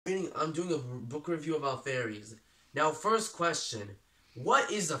I'm doing a book review about fairies. Now, first question: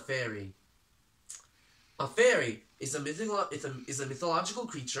 what is a fairy? A fairy is a mythological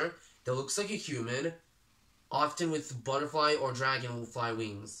creature that looks like a human, often with butterfly or dragonfly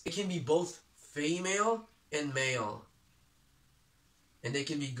wings. It can be both female and male, and they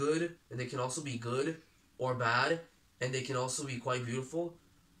can be good, and they can also be good or bad, and they can also be quite beautiful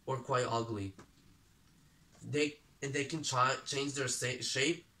or quite ugly. They can change their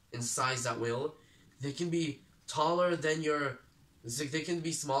shape and size at will. They can be taller than your. They can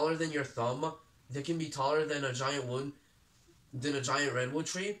be smaller than your thumb. They can be taller than a giant redwood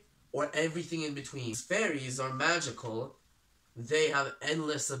tree, or everything in between. Fairies are magical. They have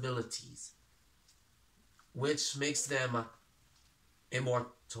endless abilities, which makes them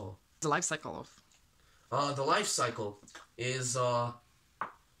immortal. The life cycle of... The life cycle is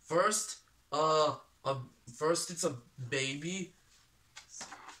first it's a baby.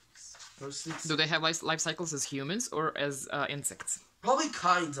 Do they have life cycles as humans or as insects? Probably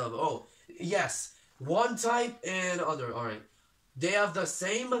kind of. Oh, yes. One type and other. Alright. They have the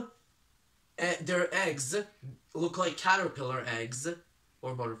same... their eggs look like caterpillar eggs.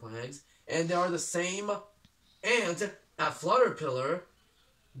 Or butterfly eggs. And they are the same. And at Flutterpillar,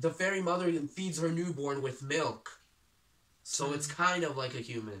 the fairy mother feeds her newborn with milk. So it's kind of like a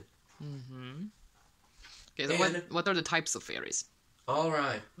human. Mm-hmm. Okay, so what are the types of fairies?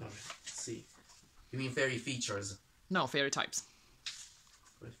 Alright. Let's see. You mean fairy features? No, fairy types.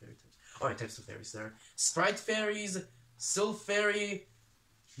 What are fairy types? Alright, types of fairies there. Sprite fairies, sylph fairy,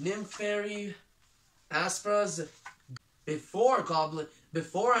 nymph fairy, aspras. Before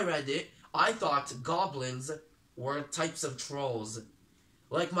I read it, I thought goblins were types of trolls.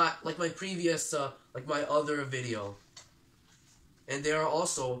 Like my previous, like my other video. And there are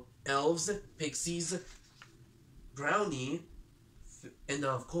also elves, pixies, brownie, and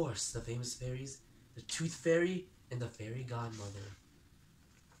of course, the famous fairies, the tooth fairy, and the fairy godmother.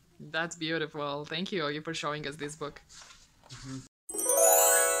 That's beautiful. Thank you, Oggy, for showing us this book.